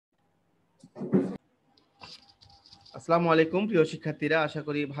আসসালামু আলাইকুম প্রিয় শিক্ষার্থীরা, আশা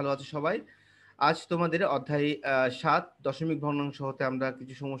করি ভালো আছো সবাই। আজ তোমাদের অধ্যায় 7 দশমিক ভগ্নাংশ হতে আমরা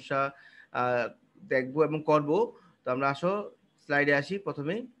কিছু সমস্যা দেখব এবং করব। তো আমরা আসো স্লাইডে আসি।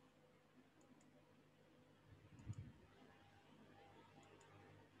 প্রথমে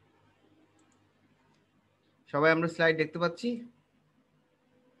সবাই আমরা স্লাইড দেখতে পাচ্ছি?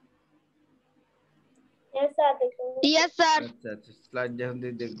 আচ্ছা আচ্ছা, স্লাইড যখন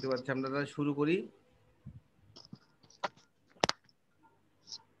দেখতে পাচ্ছি আমরা তাহলে শুরু করি।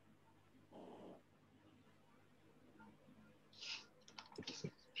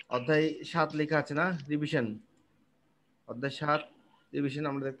 অধ্যায় 7 লেখা আছে না, রিভিশন। অধ্যায় 7 রিভিশন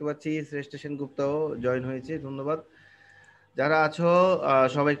আমরা দেখতে পাচ্ছি। শ্রেষ্ঠ গুপ্তাও জয়েন হয়েছে, ধন্যবাদ। যারা আছো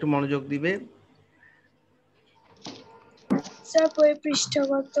সবাই একটু মনোযোগ দিবে। স্যার বই পৃষ্ঠা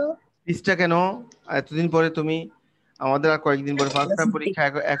কত? পৃষ্ঠা কেন এতদিন পরে তুমি? আমাদের আর কয়েকদিন পরে ফার্স্ট টার্ম পরীক্ষা,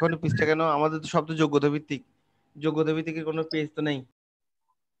 এখনো পৃষ্ঠা কেন? আমাদের তো সব তো যোগ্যতা ভিত্তিক, যোগ্যতা ভিত্তিকের কোনো পেজ তো নেই।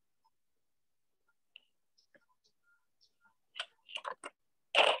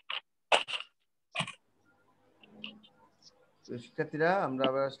 শিক্ষার্থীরা আমরা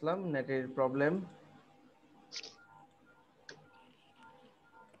আবার আসলাম, নেটের প্রবলেম।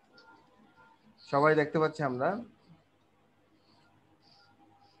 সবাই দেখতে পাচ্ছি আমরা?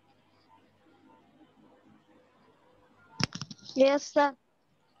 Yes sir.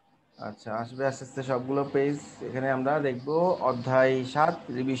 আচ্ছা, আসবে আস্তে আস্তে সবগুলো পেজ। এখানে আমরা দেখব অধ্যায় 7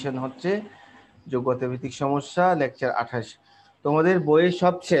 রিভিশন হচ্ছে যোগ্যতা ভিত্তিক সমস্যা, লেকচার 28। তোমাদের বইয়ের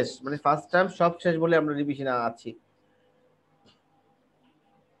সব শেষ, মানে ফার্স্ট টার্ম সব শেষ বলে আমরা রিভিশনে আছি।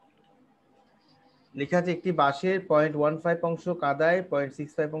 লেখা আছে একটি বাসের 0.15 অংশ কাদায়,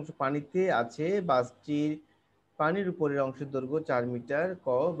 0.65 অংশ পানিতে আছে। বাসটির পানির উপরের অংশের দৈর্ঘ্য 4 মিটার। ক,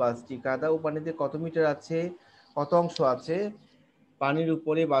 বাসটি কাদা ও পানিতে কত মিটার আছে, কত অংশ আছে? পানির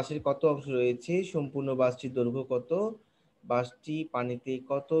উপরে বাসের কত অংশ রয়েছে? সম্পূর্ণ বাসটির দৈর্ঘ্য কত? বাসটি পানিতে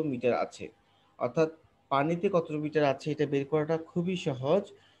কত মিটার আছে? অর্থাৎ পানিতে কত মিটার আছে এটা বের করাটা খুবই সহজ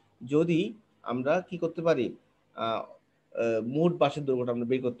যদি আমরা কি করতে পারি, মোট বাসের দৈর্ঘ্যটা আমরা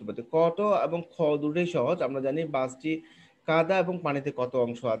বের করতে পারি। কত এবং খ দুটোই সহজ। আমরা জানি বাসটি কাদা এবং পানিতে কত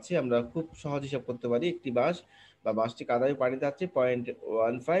অংশ আছে, আমরা খুব সহজ হিসাব করতে পারি। একটি বাস বা বাসটি কাদা এবং পানিতে আছে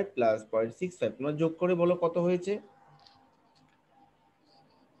 0.15 প্লাস 0.65। তোমরা যোগ করে বলো কত হয়েছে।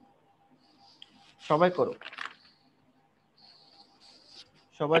 সবাই করো,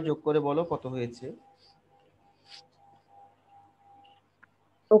 সবাই যোগ করে বলো কত হয়েছে।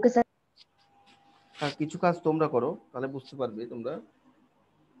 Okay sir. হ্যাঁ, কিছু কাজ তোমরা করো, তাহলে বুঝতে পারবে তোমরা।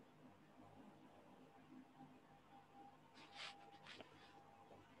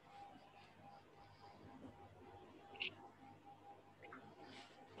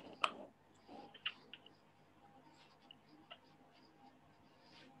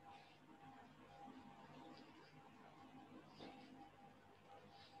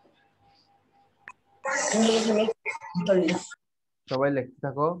 সবাই লিখতে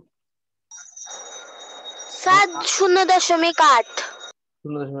থাকো। স্যার 0.8।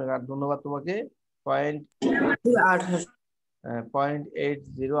 0.8, ধন্যবাদ তোমাকে।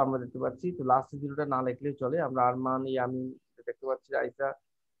 0.80 আমরা দেখতে পাচ্ছি। তো লাস্ট জিরোটা না লিখলেই চলে। আমরা আরমান, ইয়ামিন দেখতে পাচ্ছি, আইসা,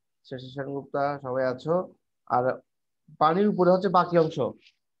 শেষের গুপ্তা সবাই আছো। আর পানির উপরে হচ্ছে বাকি অংশ,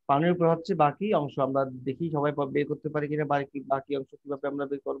 পানির উপরে হচ্ছে বাকি অংশ। আমরা দেখি সবাই বের করতে পারি কিনা বাকি বাকি অংশ কিভাবে আমরা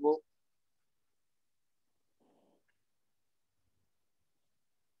বের করব।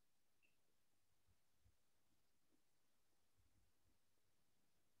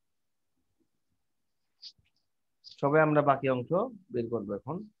 সবাই আমরা বাকি অংশ বের করবো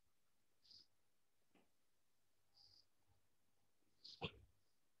এখন।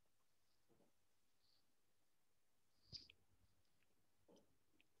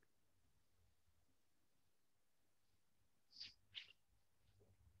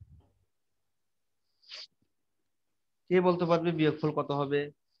 কে বলতে পারবে বিয়োগফল কত হবে?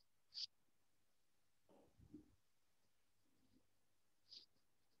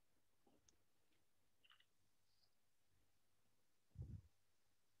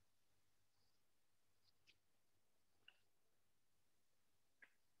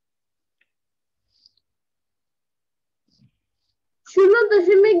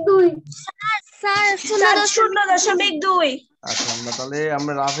 স্যার 0.2। আচ্ছা, আমরা তাহলে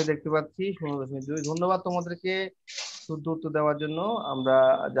আমরা রাফে দেখতে পাচ্ছি 0.2। ধন্যবাদ তোমাদেরকে শুদ্ধ উত্তর দেওয়ার জন্য। আমরা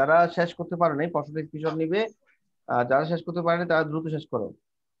যারা শেষ করতে পারে নাই প্রশ্নটা স্ক্রিনশট নিবে, যারা শেষ করতে পারেনি তারা দ্রুত শেষ করো।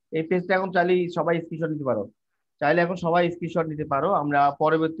 এই পেজটা এখন চাইলে সবাই স্ক্রিনশট নিতে পারো, চাইলে এখন সবাই স্ক্রিনশট নিতে পারো। আমরা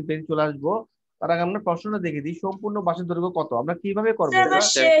পরবর্তী পেজে চলে আসবো, তার আগে আমরা প্রশ্নটা দেখে দিই। সম্পূর্ণ বাসের দৈর্ঘ্য কত, আমরা কিভাবে করবো এটা?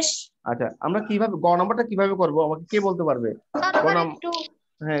 আচ্ছা, আমরা কিভাবে গ নাম্বারটা কিভাবে করবো আমাকে কে বলতে পারবে? গ নাম্বার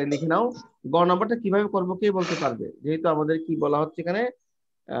হ্যাঁ লিখে নাও। গ নাম্বারটা কিভাবে করবো কে বলতে পারবে? যেহেতু আমাদের কি বলা হচ্ছে এখানে,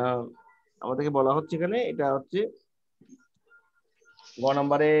 আহ আমাদেরকে বলা হচ্ছে এখানে, এটা হচ্ছে গ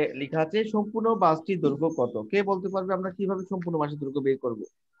নাম্বারে লেখা আছে সম্পূর্ণ বাসটির দৈর্ঘ্য কত, কে বলতে পারবে আমরা কিভাবে সম্পূর্ণ বাসের দৈর্ঘ্য বের করব?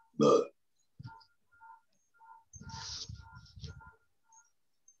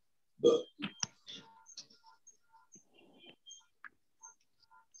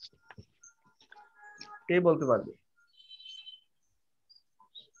 কে বলতে পারবে?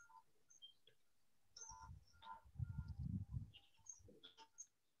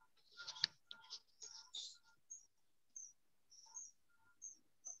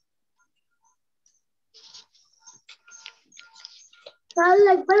 স্যার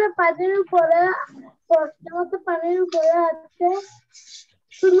একবারে পানির উপরে প্রশ্নের মতো পানির উপরে আছে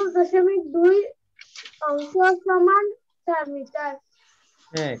 0.2 অংশ সমান 4 মিটার।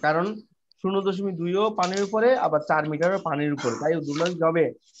 হ্যাঁ, কারণ 0.2ও পানির উপরে, আবার 4 মিটারও পানির উপরে, তাই দুটো কি হবে?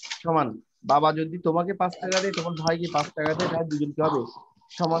 সমান। বাবা যদি তোমাকে 5 টাকা দেয়, তোমার ভাইকে 5 টাকা দেয়, তাই দুজন কি হবে?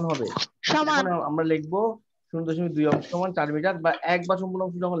 সমান হবে। সমান। এখন আমরা লিখবো 0.2 অংশ সমান 4 মিটার, বা এক বা সম্পূর্ণ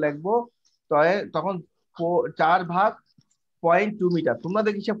অংশ যখন লিখবো তখন 4/2.2 মিটার। তোমরা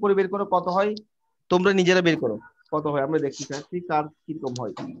দেখি হিসাব করে বের করো কত হয়, তোমরা নিজেরা বের করো কত হয়, আমরা দেখতে চাচ্ছি কার কিরকম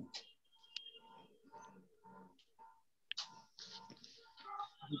হয়।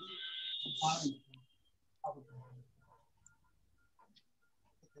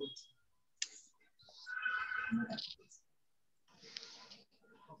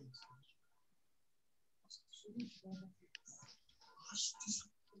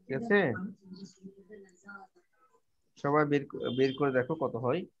 ঠিক আছে, সবাই বের বের করে দেখো কত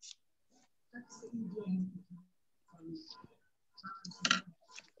হয়।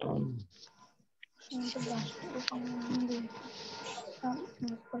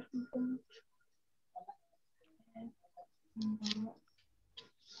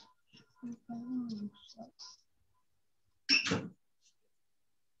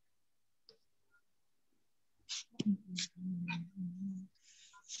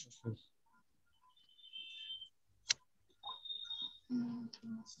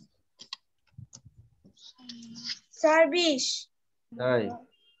 স্যার 20। তাই?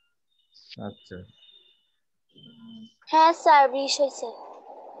 আচ্ছা, হ্যাঁ স্যার 20 হয়েছে।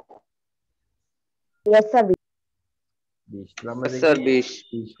 20। আমরা দেখি স্যার 20।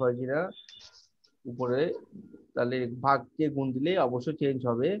 20 হয় কিনা উপরে। তাহলে ভাগ দিয়ে গুণ দিলে অবশ্যই চেঞ্জ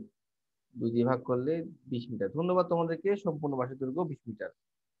হবে, 2 দিয়ে ভাগ করলে 20 মিটার। ধন্যবাদ তোমাদেরকে, সম্পূর্ণ বাসের দৈর্ঘ্য 20 মিটার।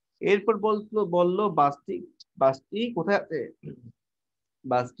 এরপর বললো বাসটি বাসটি কোথায় আছে?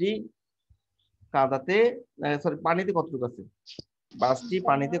 বাসটি কাদাতে, সরি পানিতে কতটুকু আছে? বাসটি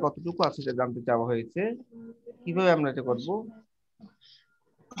পানিতে কতটুকু আছে এটা জানতে চাওয়া হয়েছে। কিভাবে আমরা এটা করব?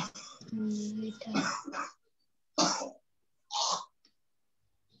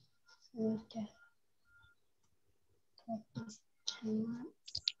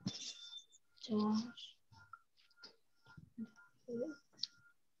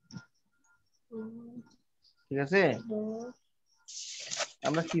 ঠিক আছে,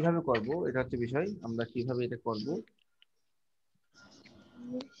 আমরা কিভাবে করব এটা হচ্ছে বিষয়, আমরা কিভাবে এটা করব।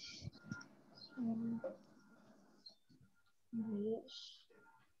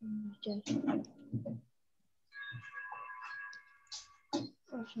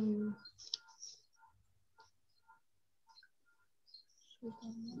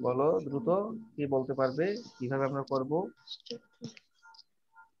 বলো দ্রুত, কি বলতে পারবে কিভাবে আমরা করব?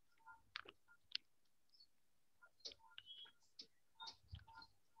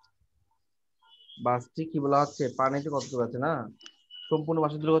 বাসটি কি বলা হচ্ছে পানিতে কতটুকু আছে না, সম্পূর্ণ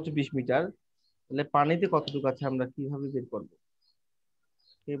বাসের দৈর্ঘ্য হচ্ছে 20 মিটার, তাহলে পানিতে কতটুকু আছে আমরা কিভাবে বের করব,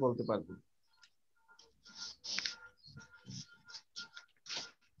 কে বলতে পারবে?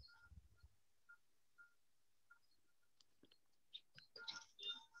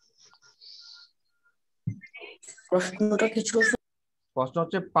 প্রশ্নটা কিছু প্রশ্ন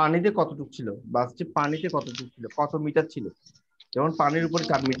হচ্ছে পানিতে কতটুকু ছিল, বাসটি পানিতে কতটুকু ছিল, কত মিটার ছিল। যেমন পানির উপরে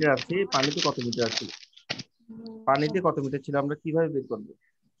 4 মিটার আছে, পানিতে কত মিটার ছিল, পানিতে কত মিটার ছিল আমরা কিভাবে বের করবো?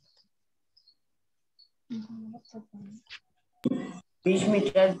 20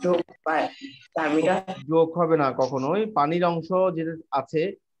 মিটার যোগ 4 মিটার যোগ হবে না কখনোই, পানির অংশ যেটা আছে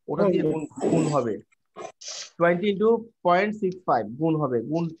ওটা দিয়ে গুণ গুণ হবে। 20 × 0.65 গুণ হবে,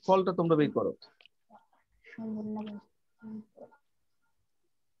 গুণ ফলটা তোমরা বের করো।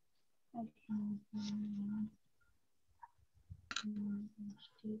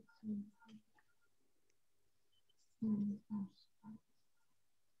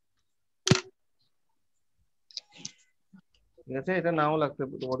 ঠিক আছে, এটা নাও লাগতে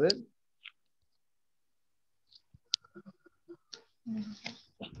তোমাদের।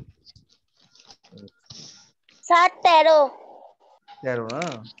 স্যার 13। 13 না?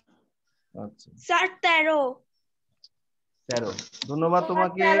 আচ্ছা স্যার 13। 13। ধন্যবাদ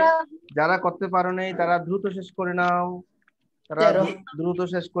তোমাকে। যারা করতে পারো নাই তারা দ্রুত শেষ করে নাও। তারা 13 দ্রুত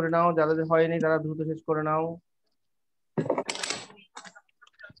শেষ করে নাও, যাদের হয়নি তারা দ্রুত শেষ করে নাও।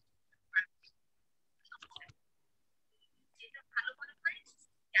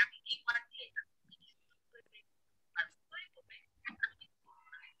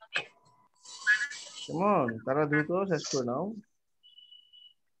 কেমন? তারা দ্রুত শেষ করে নাও।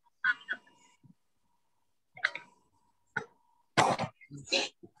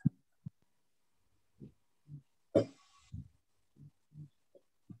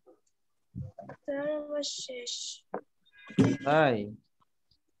 স্যার আমার শেষ। তাই?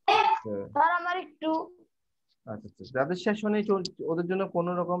 স্যার আমার একটু আচ্ছা আচ্ছা, যাদের শেষ হয়নি ওদের জন্য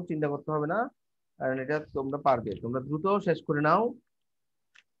কোনো রকম চিন্তা করতে হবে না, কারণ এটা তোমরা পারবে। তোমরা দ্রুত শেষ করে নাও,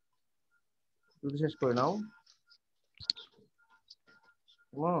 দ্রুত শেষ করে নাও।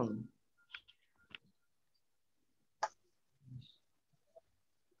 কেমন?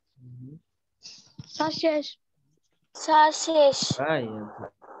 স্যার শেষ। স্যার শেষ। তাই?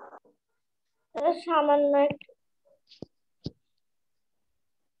 সামান্য একটু।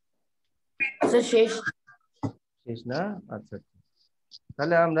 আচ্ছা শেষ। শেষ না? আচ্ছা আচ্ছা,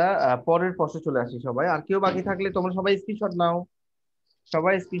 তাহলে আমরা পরের প্রশ্নে চলে আসি। সবাই আর কেউ বাকি থাকলে তোমরা সবাই স্ক্রিনশট নাও,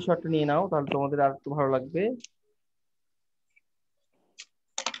 সবাই স্ক্রিনশট নিয়ে নাও, তাহলে তোমাদের আর একটু ভালো লাগবে।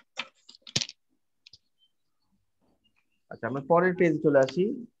 আচ্ছা, আমরা পরের পেজ চলে আসি।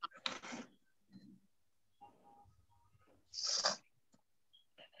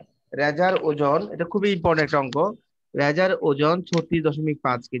 রেজার ওজন, এটা খুবই ইম্পর্টেন্ট একটা অঙ্ক। রেজার ওজন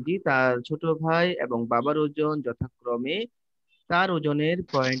 36.5 কেজি, তার ছোট ভাই এবং বাবার ওজন যথাক্রমে তার ওজনের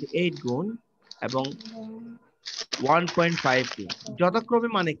 0.8 গুণ এবং 1.52। যথাক্রমে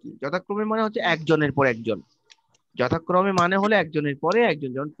মানে কি? যথাক্রমে মানে হচ্ছে একজনের পর একজন। যথাক্রমে মানে হলো একজনের পরে একজন,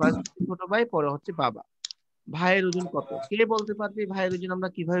 যেমন ফার্স্ট ছোট ভাই, পরে হচ্ছে বাবা। ভাইয়ের ওজন কত? কে বলতে পারবে ভাইয়ের ওজন আমরা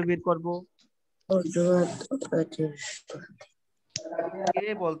কিভাবে বের করব? কে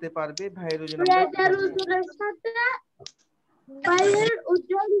বলতে পারবে ভাইয়ের ওজন আমরা রেজার কিভাবে? ওজনের সাথে বাইরের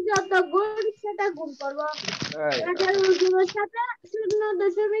ওজন যত গুণ সেটা গুণ করবো। এই, রেজার ওজনের সাথে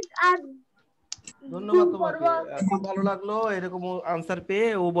 0.8 ধন্যবাদ গুণ তোমাকে। করবো। খুব ভালো লাগলো এরকম আনসার পেয়ে।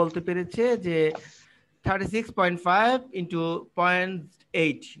 ও বলতে পেরেছে যে 36.5 ইন্টু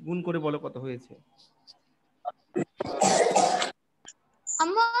 0.8 গুণ করে বলো কত হয়েছে।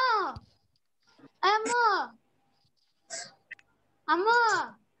 আম্মা আম্মা আম্মা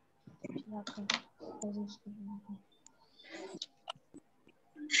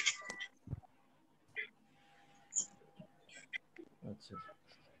আচ্ছা,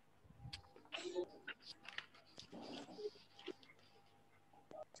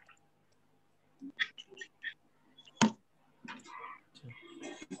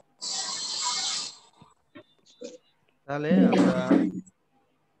 তাহলে আমরা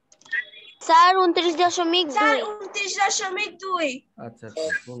স্যার 29.2। 29.2। আচ্ছা আচ্ছা,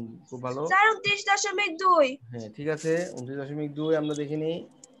 খুব ভালো। স্যার 29.2। হ্যাঁ ঠিক আছে, 29.2 আমরা দেখিনি।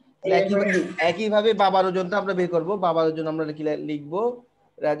 একইভাবে বাবার ওজনটা আমরা বের করবো। বাবার ওজন আমরা লিখবো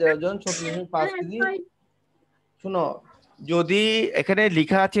রাজার ওজন 36.5 কেজি। শুনো, যদি এখানে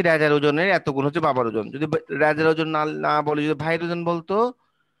লেখা আছে রাজার ওজনের এত গুণ হচ্ছে বাবার ওজন, যদি রাজার ওজন না না বলে যদি ভাইয়ের ওজন বলতো,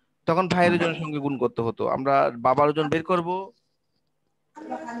 তখন ভাইয়ের ওজনের সঙ্গে গুণ করতে হতো। আমরা বাবার ওজন বের করব।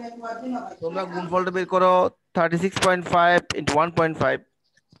 তোমরা গুণফলটা বের করো, 36.5 ইন্টু 1.5।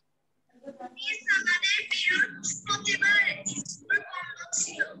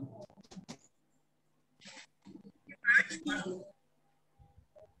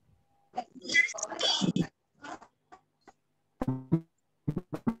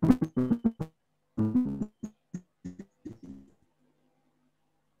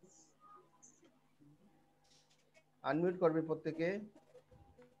 আনমিউট করবে প্রত্যেকে।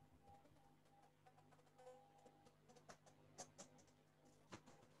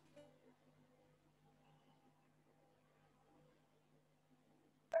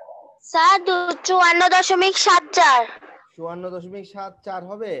 স্যার 54.74। 54.74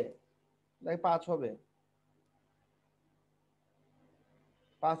 হবে নাকি 5 হবে?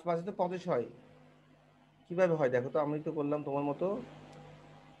 5 5 তো 25 হয়। কিভাবে হয় দেখো তো, আমি তো করলাম তোমার মতো।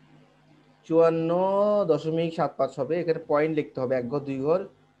 54.75 হবে। এখানে পয়েন্ট লিখতে হবে, এক ঘর দুই ঘর,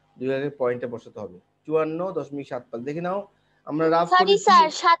 দুই ঘরের পয়েন্টে বসাতে হবে। 54.75 দেখে নাও, আমরা রাফ সরি করেছি। স্যার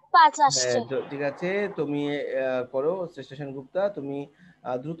 75 হ্যাঁ আসছে। ঠিক আছে, তুমি করো স্টেশন গুপ্তা, তুমি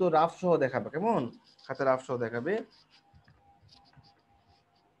দ্রুত রাফ সহ দেখাবে, কেমন? খাতা রাফ সহ দেখাবে।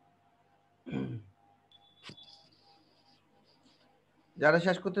 যারা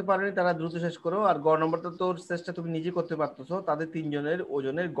শেষ করতে পারেনি তারা দ্রুত শেষ করো। আর গড় নম্বরটা তোর চেষ্টা তুমি নিজে করতে পারতেছো, তাদের তিনজনের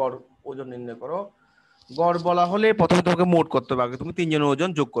ওজনের গড় ওজন নির্ণয় করো। গড় বলা হলে প্রথমে তোমাকে মোট করতে হবে, আগে তুমি তিনজনের ওজন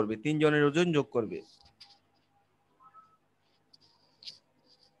যোগ করবে, তিনজনের ওজন যোগ করবে।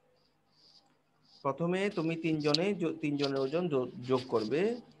 প্রথমে তুমি তিনজনের ওজন যোগ করবে।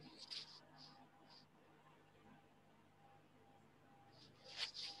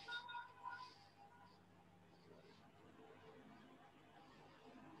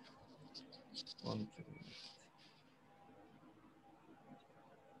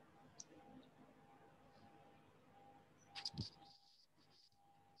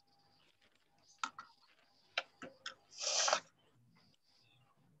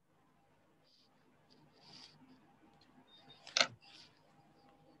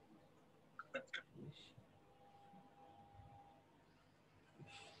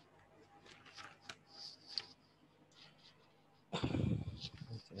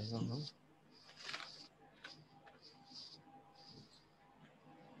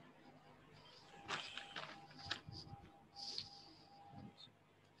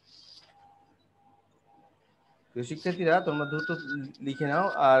 শিক্ষার্থীরা তোমরা দ্রুত লিখে নাও,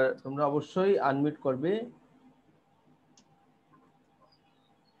 আর তোমরা অবশ্যই আনমিউট করবে।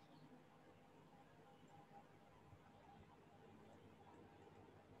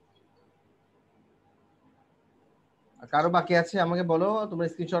 কারো বাকি আছে আমাকে বলো, তোমরা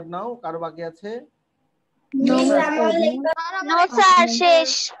স্ক্রিনশট নাও, কারো বাকি আছে? নো স্যার,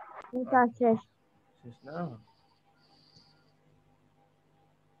 শেষ। শেষ না?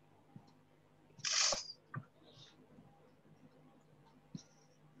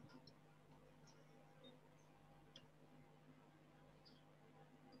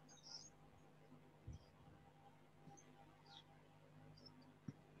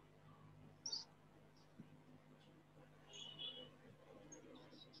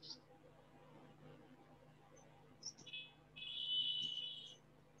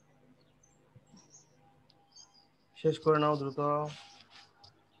 শেষ করে নাও দ্রুত।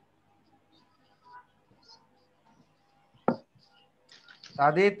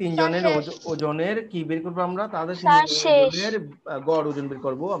 তাদের তিনজনের ওজনের কি বের করবো আমরা? তাদের তিনজনের ওজনের গড় ওজন বের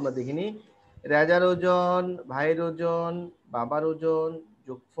করবো। আমরা দেখিনি রাজার ওজন, ভাইয়ের ওজন, বাবার ওজন,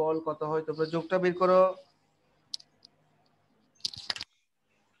 যোগফল কত হয়, তোমরা যোগটা বের করো।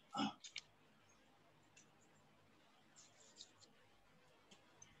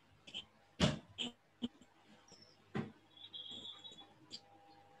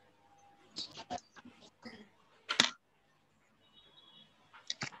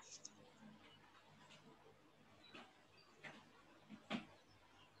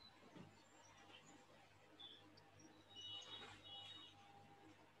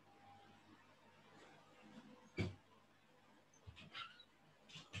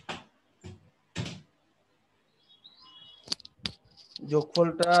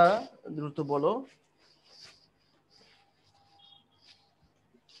 যোগফলটা দ্রুত বলো।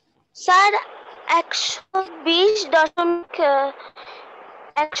 স্যার 120.5।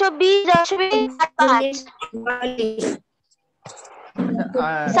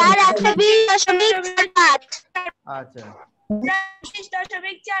 স্যার 120.45। আচ্ছা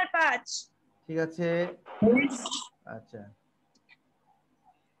 120.45। ঠিক আছে। আচ্ছা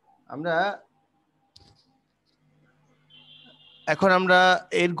এখন আমরা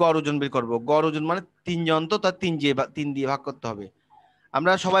এর গড় ওজন বের করবো। গড় ওজন মানে তিনজন, তো তার তিন দিয়ে ভাগ করতে হবে।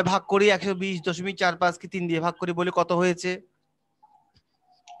 আমরা সবাই ভাগ করি 120.45 কে 3 দিয়ে ভাগ করি বলে কত হয়েছে?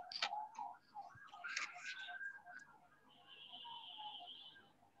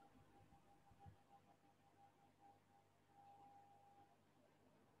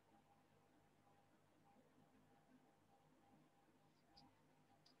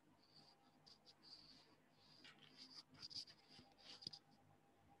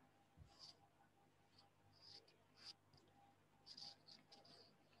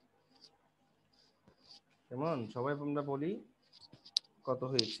 কেমন সবাই আমরা বলি কত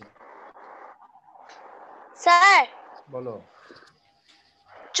হয়েছে? স্যার বলো।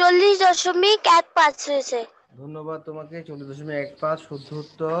 40.15 হয়েছে। ধন্যবাদ তোমাকে। 40.15 শুদ্ধ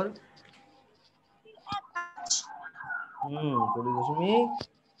উত্তর।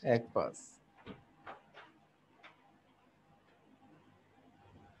 40.15।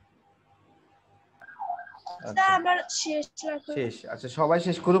 শেষ। আচ্ছা সবাই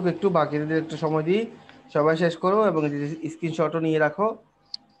শেষ করুক, একটু বাকিদের একটু সময় দিই। সবাই শেষ করো এবং স্ক্রিনশটও নিয়ে রাখো।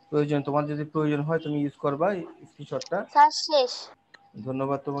 প্রয়োজন, তোমার যদি প্রয়োজন হয় তুমি ইউজ করবা স্ক্রিনশটটা। স্যার শেষ।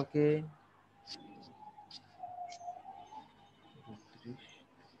 ধন্যবাদ তোমাকে।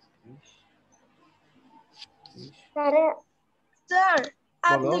 স্যার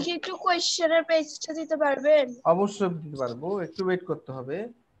বলো। আপনি কি একটু কোয়েশ্চেনের পেজটা দিতে পারবেন? অবশ্যই দিতে পারবো, একটু ওয়েট করতে হবে,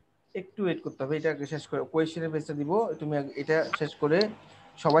 একটু ওয়েট করতে হবে। এটা শেষ করে কোয়েশ্চেনের পেজটা দিব, তুমি এটা শেষ করে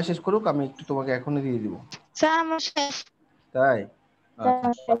সবাই শেষ করুক, আমি একটু তোমাকে এখনই দিয়ে দিব। স্যার আমার শেষ। তাই?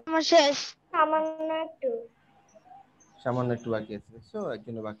 আচ্ছা, আমার শেষ। সামান্য একটু। সামান্য একটু বাকি আছে, দেখছো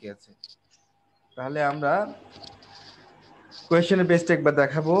একজনের বাকি আছে। তাহলে আমরা কোয়েশ্চেনের পেজটা একবার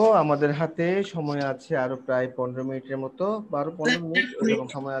দেখাবো। আমাদের হাতে সময় আছে আরো প্রায় 15 মিনিটের মতো, 12-15 মিনিট এরকম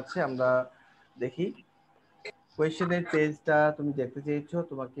সময় আছে। আমরা দেখি কোয়েশ্চেনের পেজটা তুমি দেখতে চেয়েছো,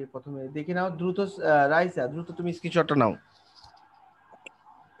 তোমাকে প্রথমে দেখে নাও দ্রুত। রাইসা দ্রুত তুমি স্ক্রিনশটটা নাও।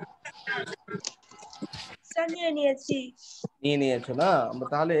 স্যার নিয়ে নিয়েছি। নিয়ে নিয়েছো না? আমরা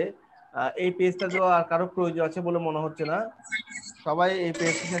তাহলে এই পেজটা দেওয়া আর কারো প্রয়োজন আছে বলে মনে হচ্ছে না, সবাই এই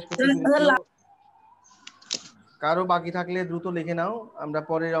পেজটা শেষ করতে পেরেছো। কারো বাকি থাকলে দ্রুত লিখে নাও, আমরা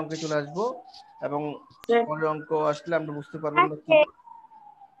পরের অঙ্কে চলে আসবো, এবং পরের অঙ্ক আসলে আমরা বুঝতে পারবো আমরা কি।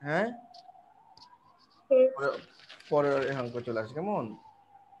 হ্যাঁ, পরের অঙ্ক চলে আসে কেমন।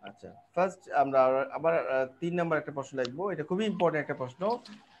 আচ্ছা, ফার্স্ট আমরা আবার 3 নাম্বার একটা প্রশ্ন লিখবো, এটা খুবই ইম্পর্টেন্ট একটা প্রশ্ন,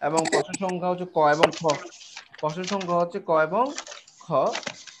 এবং প্রশ্ন সংখ্যা হচ্ছে ক এবং খ। প্রশ্ন সংখ্যা হচ্ছে ক এবং খ।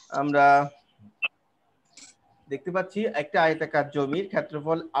 আমরা দেখতে পাচ্ছি একটা আয়তাকার জমির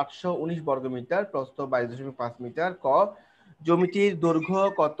ক্ষেত্রফল 819 বর্গমিটার, প্রস্থ 22.5 মিটার। ক, জমিটির দৈর্ঘ্য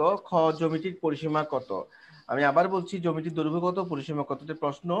কত? খ, জমিটির পরিসীমা কত? আমি আবার বলছি, জমিটির দৈর্ঘ্য কত, পরিসীমা কত, এটা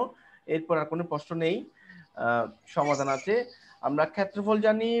প্রশ্ন। এরপর আর কোনো প্রশ্ন নেই, সমাধান আছে। আমরা ক্ষেত্রফল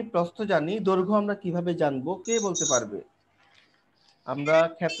জানি, প্রস্থ জানি, দৈর্ঘ্য আমরা কিভাবে জানবো, কে বলতে পারবে? আমরা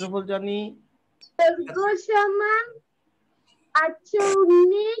ক্ষেত্রফল জানি, দৈর্ঘ্য সমান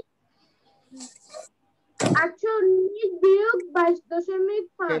 819 বিয়োগ 22.5।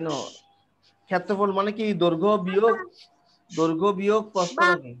 কেন? ক্ষেত্রফল মানে কি? দৈর্ঘ্য বিয়োগ প্রস্থ বা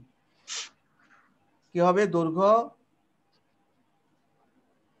নাকি কি হবে? দৈর্ঘ্য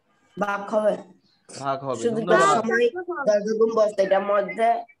ভাগ হবে, ভাগ হবে। শুধু তো ধন্যবাদ। সময় দৈর্ঘ্য গুণ বস্ত, এটার মধ্যে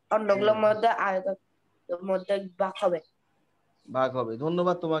অন্যগুলোর মধ্যে আয়তের মধ্যে ভাগ হবে। ভাগ হবে,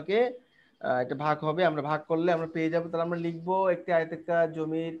 ধন্যবাদ তোমাকে। এটা ভাগ হবে, আমরা ভাগ করলে আমরা পেয়ে যাবো। তাহলে আমরা লিখবো একটি আয়তাকার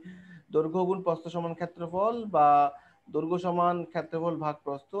জমির দৈর্ঘ্য গুণ প্রস্থ সমান ক্ষেত্রফল, বা দৈর্ঘ্য সমান ক্ষেত্রফল ভাগ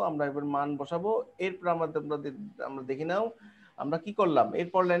প্রস্থ। আমরা এবার মান বসাবো। এরপর আমরা দেখে নাও আমরা কি করলাম।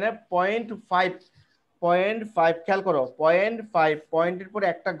 এরপর লাইনে 0.5, 0.5 খেয়াল করো, 0.5 পয়েন্টের পরে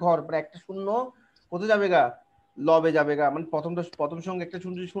একটা ঘর মানে একটা শূন্য কোথায় যাবে গা? লবে যাবে গা। মানে প্রথম সঙ্গে একটা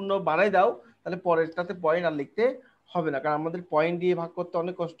শূন্য শূন্য বাড়াই দাও, তাহলে পরেরটাতে পয়েন্ট আর লিখতে হবে না, কারণ আমাদের পয়েন্ট দিয়ে ভাগ করতে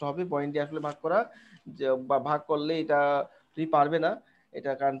অনেক কষ্ট হবে। পয়েন্ট দিয়ে আসলে ভাগ করা বা ভাগ করলে এটা তুমি পারবে না,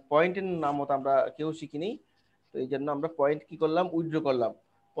 এটা কারণ পয়েন্টের নাম মতো আমরা কেউ শিখিনি। তো এই জন্য আমরা পয়েন্ট কি করলাম, উইথড্র করলাম।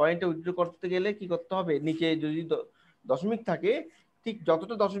 পয়েন্টে উইথড্র করতে গেলে কি করতে হবে, নিচে যদি দশমিক থাকে, ঠিক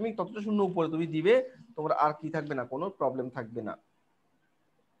যতটা দশমিক ততটা শূন্য উপরে তুমি দিবে, তোমার আর কি থাকবে না, কোনো প্রবলেম থাকবে না।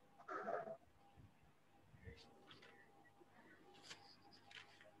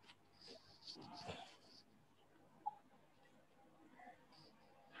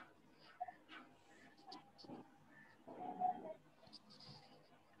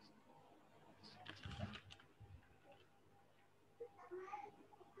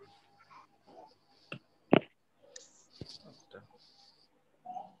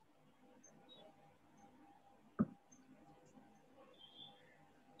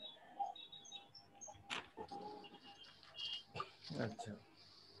 আচ্ছা,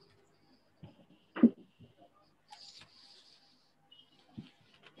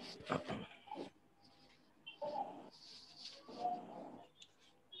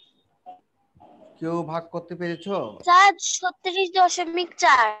 কেউ ভাগ করতে পেরেছো? স্যার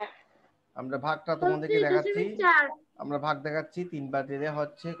 36.4। আমরা ভাগটা তোমাদেরকে দেখাচ্ছি। 34.4। আমরা ভাগ দেখাচ্ছি, 3 বার দিলে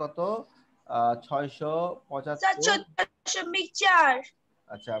হচ্ছে কত? স্যার 675। 14.4।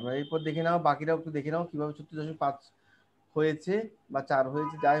 আচ্ছা, আমরা এরপর দেখে নাও, বাকিরাও একটু দেখে নাও কিভাবে 36.5 হয়েছে বা 4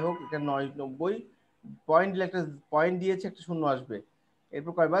 হয়েছে। যাই হোক, এটা 990 পয়েন্ট দিলে একটা পয়েন্ট দিয়েছে, একটা শূন্য আসবে।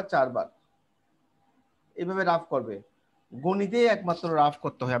 এরপর কয়বার? 4 বার। এইভাবে রাফ করবে। গণিতে একমাত্র রাফ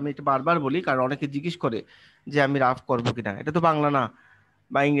করতে হয়, আমি এটা বারবার বলি, কারণ অনেকে জিজ্ঞেস করে যে আমি রাফ করবো কিনা। এটা তো বাংলা না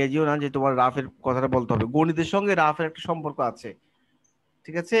বা ইংরেজিও না যে তোমার রাফের কথাটা বলতে হবে। গণিতের সঙ্গে রাফের একটা সম্পর্ক আছে,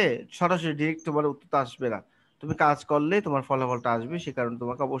 ঠিক আছে? সরাসরি ডিরেক্ট তোমার উত্তরটা আসবে না, তুমি কাজ করলে তোমার ফলাফলটা আসবে। সে কারণে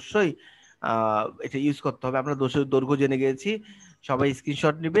তোমাকে অবশ্যই এটা ইউজ করতে হবে। আমরা দৈর্ঘ্য জেনে গিয়েছি, সবাই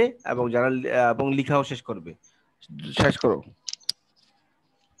স্ক্রিনশট নিবে এবং যারা এবং লিখাও শেষ করবে। শেষ করো।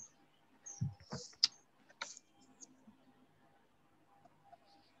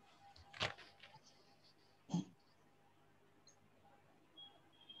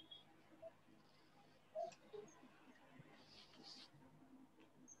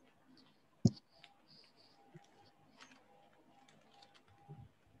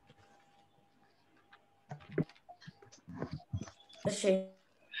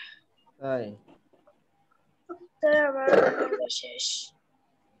 তাই তাই আমার শেষ।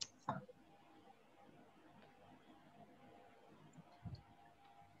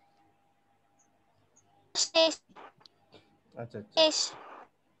 শেষ আচ্ছা আচ্ছা শেষ।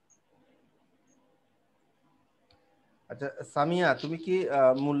 আচ্ছা সামিয়া, তুমি কি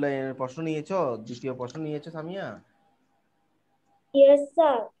মূল্যায়নের প্রশ্ন নিয়েছো? দ্বিতীয় প্রশ্ন নিয়েছো সামিয়া? Yes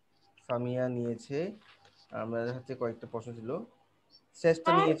sir. সামিয়া নিয়েছে। আমাদের হাতে কয়েকটা প্রশ্ন ছিল। শেষটা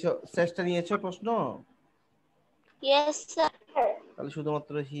হ্যাঁ। নিয়েছো প্রশ্ন? Yes sir. তাহলে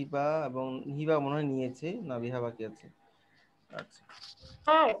শুধুমাত্র হিবা এবং হিবা মনে হয় নিয়েছে, না বিহা বাকি আছে? আচ্ছা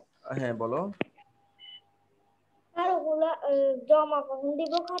স্যার হ্যাঁ বলো। স্যার ওগুলা জমা কখন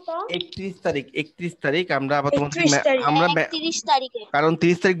দিব খাতা? 31 তারিখ আমরা আবার তোমাদের 31 তারিখ। আমরা 31 তারিখে। কারণ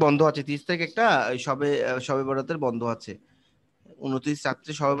 30 তারিখ বন্ধ আছে। 30 তারিখ একটা সবে বরাতের বন্ধ আছে। 29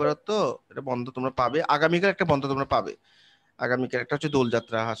 রাত্রে সবে বরাত, তো এটা বন্ধ তোমরা পাবে। আগামীকাল একটা বন্ধ তোমরা পাবে। আগামীকাল একটা হচ্ছে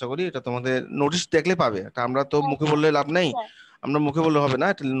দোলযাত্রা, আশা করি এটা তোমাদের নোটিশ দেখলে পাবে। এটা আমরা তো মুখে বললে লাভ নেই, স্যার। আমরা মুখে বললে হবে না,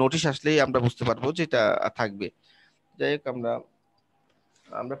 এটা নোটিশ আসলেই আমরা বুঝতে পারবো যে এটা থাকবে। যাই হোক, আমরা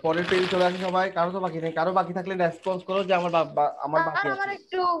আমরা পরের পেজে চলে আসি সবাই। কারো তো বাকি নেই, কারো বাকি থাকলে রেসপন্স করো যে আমার বাকি আমার আছে।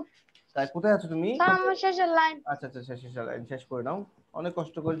 একটু তাই কোথায় আছো তুমি? স্যার আমার শেষের লাইন। আচ্ছা আচ্ছা, শেষ করে নাও। অনেক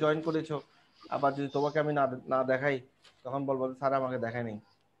কষ্ট করে জয়েন করেছো, আবার যদি তোমাকে আমি না না দেখাই তখন বলবো স্যার আমাকে দেখায় নেই।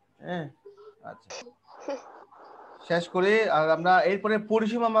 হ্যাঁ আচ্ছা, শেষ করে আর আমরা এরপরে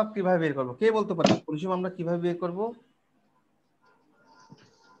পরিসীমা মাপ কিভাবে বের করবো, কে বলতে পারবে পরিসীমা আমরা কিভাবে বের করবো?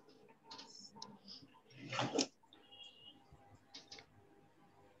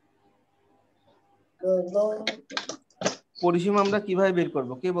 পরিসীমা আমরা কিভাবে বের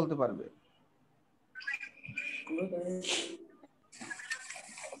করবো, কে বলতে পারবে?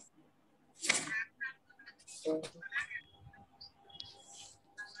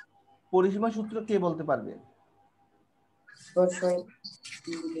 পরিসীমা সূত্র কে বলতে পারবে?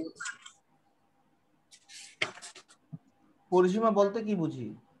 পরিসীমা বলতে কি বুঝি?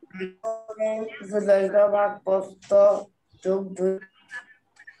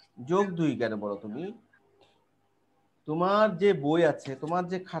 যোগ 2 কেন বলো তুমি? তোমার যে বই আছে, তোমার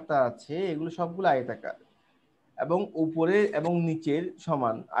যে খাতা আছে, এগুলো সবগুলো আয়তাকার এবং উপরে এবং নিচের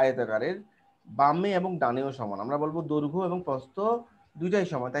সমান আয়তাকারের, বামে এবং ডানেও সমান। আমরা বলবো দৈর্ঘ্য এবং প্রস্থ দুইটাই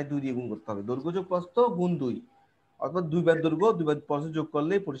সমান, তাই 2 দিয়ে গুণ করতে হবে। দৈর্ঘ্য যোগ প্রস্থ গুণ 2, অর্থাৎ 2 বার দৈর্ঘ্য 2 বার প্রস্থ যোগ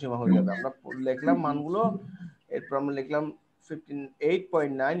করলেই পরিসীমা হয়ে যাবে। আমরা লিখলাম মানগুলো, এরপর আমরা লিখলাম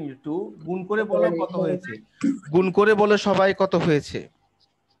 58.9 * 2, গুণ করে বলো কত হয়েছে, গুণ করে বলো সবাই কত হয়েছে।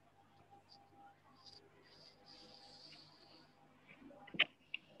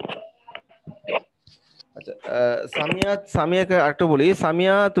 আচ্ছা সামিয়াকে আরেকটু বলি।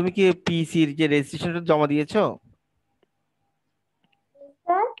 সামিয়া, তুমি কি পিসির যে রেজিস্ট্রেশনটা জমা দিয়েছো?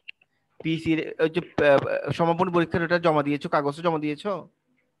 স্যার পিসির ওই যে সমাপনী পরীক্ষার ওটা জমা দিয়েছো, কাগজটা জমা দিয়েছো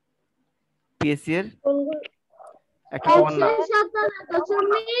পিএসসি এর? কোনগুলো? একটা তোমার না।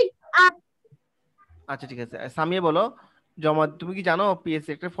 117.8। আচ্ছা ঠিক আছে, সামিয়া বলো জমা, তুমি কি জানো পিএসসি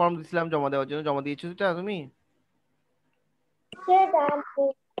একটা ফর্ম দিছিলাম জমা দেওয়ার জন্য, জমা দিয়েছো সেটা তুমি? সেটা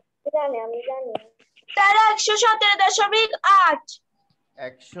আমি জানি। স্যার 117.8।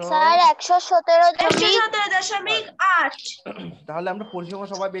 100। স্যার 117.8। তাহলে আমরা পরিসীমা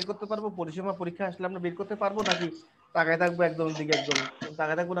সবাই বের করতে পারবো? পরিসীমা পরীক্ষা আসলে আমরা বের করতে পারবো নাকি তাকায় থাকবো একদম দিকে, একদম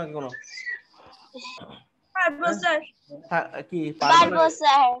তাকায় থাকবো নাকি কোনো? পারবো স্যার। কি পারবো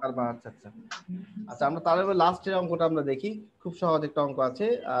স্যার। পারবা? আচ্ছা আচ্ছা আচ্ছা, আমরা তাহলে লাস্টের অঙ্কটা আমরা দেখি। খুব সহজ একটা অঙ্ক আছে,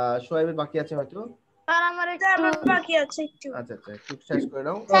 সোয়াইবের বাকি আছে হয়তো। স্যার আমার স্যার একটু আমার বাকি আছে একটু। আচ্ছা আচ্ছা, একটু শেষ করে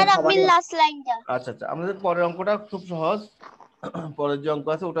নাও। স্যার আমি লাস্ট লাইনটা। আচ্ছা আচ্ছা, আমাদের পরের অঙ্কটা খুব সহজ। পরের যে অঙ্ক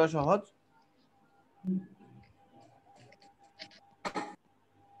আছে ওটাও সহজ।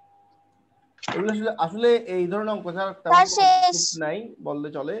 এগুলো আসলে এই ধরনের অঙ্ক ছাড়া তেমন শেষ। নাই বললে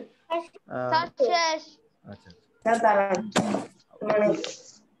চলে। স্যার শেষ। আচ্ছা মানে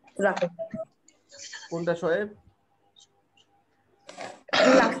কোনটা সোয়েব?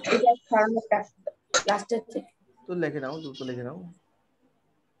 তো লিখে নাও, দ্রুত লিখে নাও।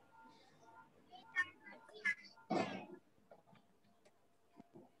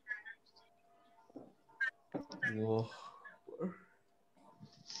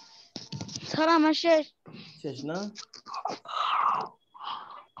 স্যার আমার শেষ। শেষ না?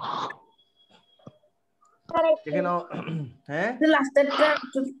 লিখে নাও। হ্যাঁ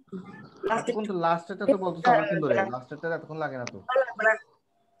এতক্ষণ তো লাস্টেরটা তো বলতো অনেকক্ষণ ধরে, লাস্টেরটা এতক্ষণ লাগে না তো।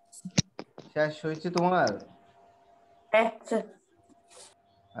 শেষ হয়েছে তোমার?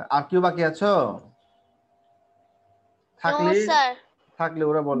 আর কেউ বাকি আছো? থাকলে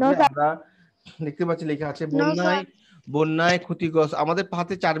ওরা বলবে। আমরা দেখতে পাচ্ছি লেখা আছে বন্যায় ক্ষতিগ্রস্ত। আমাদের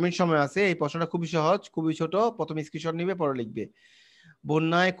হাতে 4 মিনিট সময় আছে। এই প্রশ্নটা খুবই সহজ, খুবই ছোট। প্রথমে স্ক্রিনশট নিবে, পরে লিখবে।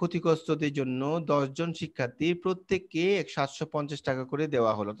 বন্যায় ক্ষতিগ্রস্তদের জন্য 10 জন শিক্ষার্থী প্রত্যেককে 750 টাকা করে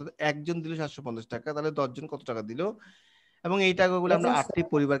দেওয়া হলো। তো একজন দিল 750 টাকা, তাহলে 10 জন কত টাকা দিল? এবং এই টাকাগুলো আমরা 8টি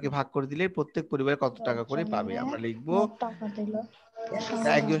পরিবারকে ভাগ করে দিলে প্রত্যেক পরিবার কত টাকা করে পাবে? আমরা লিখবো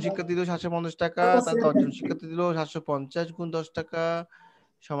একজন শিক্ষার্থী দিল 750 টাকা, তার 10 জন শিক্ষার্থী দিল 750 গুণ 10 টাকা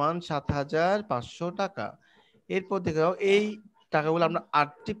সমান 7500 টাকা। এরপর দেখো এই টাকাগুলো আমরা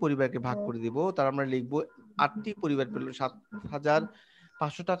 8টি পরিবারকে ভাগ করে দিব, তার আমরা লিখবো 8টি পরিবার পেল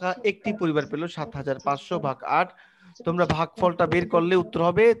 7500 টাকা, একটি পরিবার পেল 7500 ভাগ 8। তোমরা ভাগফলটা বের করলে উত্তর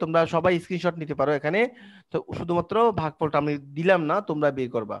হবে। তোমরা সবাই স্ক্রিনশট নিতে পারো এখানে, তো শুধুমাত্র ভাগফলটা আমি দিলাম না, তোমরা বের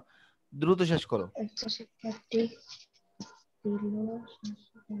করবা। দ্রুত শেষ করো। একটা শিক্ষার্থী দিল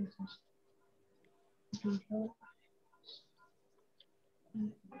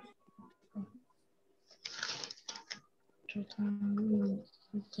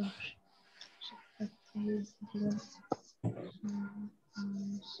 750 দিল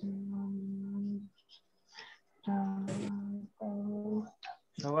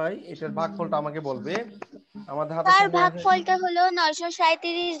সবাই এটার ভাগফলটা আমাকে বলবে। আমাদের হাতে তার সময় আছে। ভাগফলটা হলো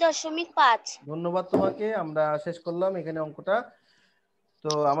 937.5। ধন্যবাদ তোমাকে। আমরা শেষ করলাম এখানে অঙ্কটা।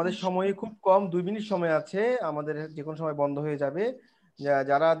 তো আমাদের সময় খুব কম, 2 মিনিট সময় আছে, আমাদের যে কোনো সময় বন্ধ হয়ে যাবে।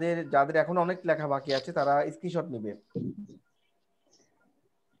 যাদের এখন অনেক লেখা বাকি আছে তারা স্ক্রিনশট নেবে।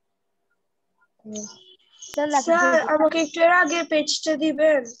 স্যার আমাকে একটু এর আগে পেজটা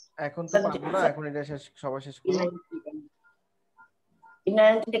দিবেন। এখন তো পারবো না, এখন এটা শেষ, সবাই শেষ করো।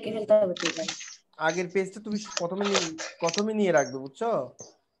 আগের পেজটা তুমি প্রথমে নিয়ে রাখবে, বুঝছো?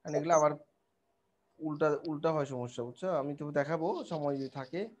 কারণ এগুলো আবার উল্টা হয় সমস্যা, বুঝছো? আমি তো দেখাবো সময় যদি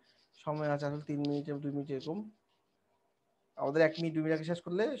থাকে, সময় আছে আসলে 3 মিনিট 2 মিনিট এরকম। আমাদের 1 মিনিট 2 মিনিট আগে শেষ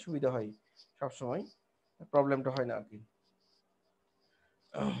করলে সুবিধা হয়, সব সময় প্রবলেমটা হয় না আর কি।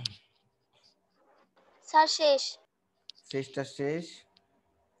 স্যার শেষটা শেষ।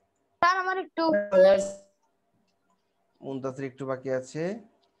 স্যার আমার একটু মুনতাসির একটু বাকি আছে,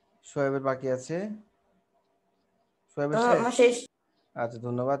 শোয়েবের বাকি আছে। শোয়েবের শেষ। আচ্ছা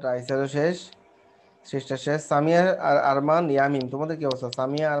ধন্যবাদ। রাইসারও শেষ, শেষটা শেষ। সামিয়া আর আরমান ইয়ামিন, তোমাদের কি অবস্থা?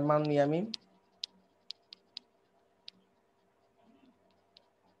 সামিয়া, আরমান, ইয়ামিন?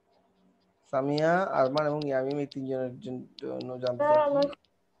 সামিয়া, আরমান এবং ইয়ামিন এই তিনজনের জন্য জানতে চাচ্ছি।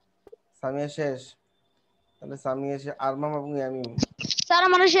 সামিয়া শেষ, তাহলে সামিয়া শেষ, আরমান এবং ইয়ামিন। স্যার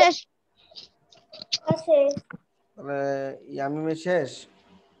আমার শেষ। তাহলে ইয়ামিমের শেষ,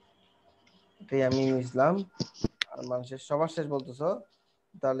 এটা ইয়ামিম ইসলাম। আরমান শেষ, সবার শেষ বলতেছো।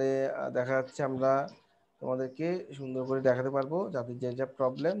 তাহলে দেখা যাচ্ছে আমরা তোমাদেরকে সুন্দর করে দেখাতে পারবো, যাতে যে যা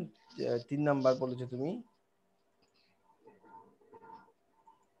প্রবলেম। 3 নাম্বার বলেছো তুমি।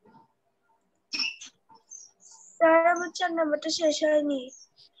 স্যার আমার 4 নাম্বারটা শেষ হয়নি।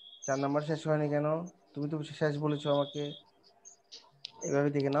 4 নাম্বার শেষ হয়নি কেন? তুমি তো শেষ বলেছো আমাকে। এভাবে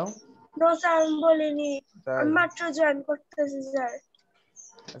দেখে নাও। নো স্যার আমি বলিনি, তাই? আমি মাত্র জয়েন করতেছি স্যার।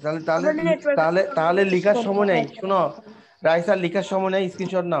 তাহলে তাহলে আমার network তাহলে problem তাহলে হচ্ছে। লিখার সময় নেই, শোনো রাইসা, লিখার সময় নেই,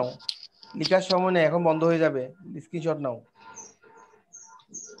 স্ক্রিনশট নাও। লিখার সময় নেই, এখন বন্ধ হয়ে যাবে, স্ক্রিনশট নাও।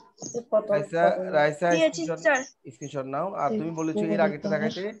 রাইসা দিয়েছি স্যার। স্ক্রিনশট নাও। আর তুমি বলেছো এর আগেরটা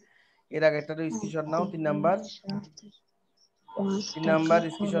দেখাইতে, এর আগেরটারও স্ক্রিনশট নাও। 3 নাম্বার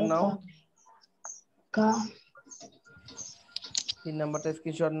স্ক্রিনশট নাও। 3 নাম্বারটা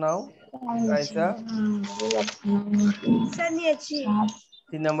স্ক্রিনশট নাও রাইসা। স্যার নিয়েছি।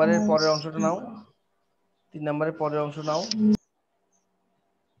 3 নাম্বারের পরের অংশটা নাও। 3 নাম্বারের পরের অংশ নাও।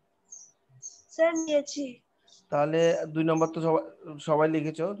 স্যার নিয়েছি। তাহলে 2 নম্বর তো সবাই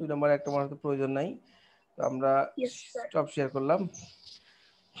লিখেছো, 2 নম্বর একটা আমার তো প্রয়োজন নাই, তো আমরা Yes, sir. সব শেয়ার করলাম।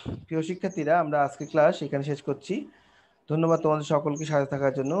 প্রিয় শিক্ষার্থীরা, আমরা আজকে ক্লাস এখানে শেষ করছি। ধন্যবাদ তোমাদের সকলকে সাথে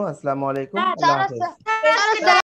থাকার জন্য। আসসালামু আলাইকুম, আল্লাহ হাফেজ।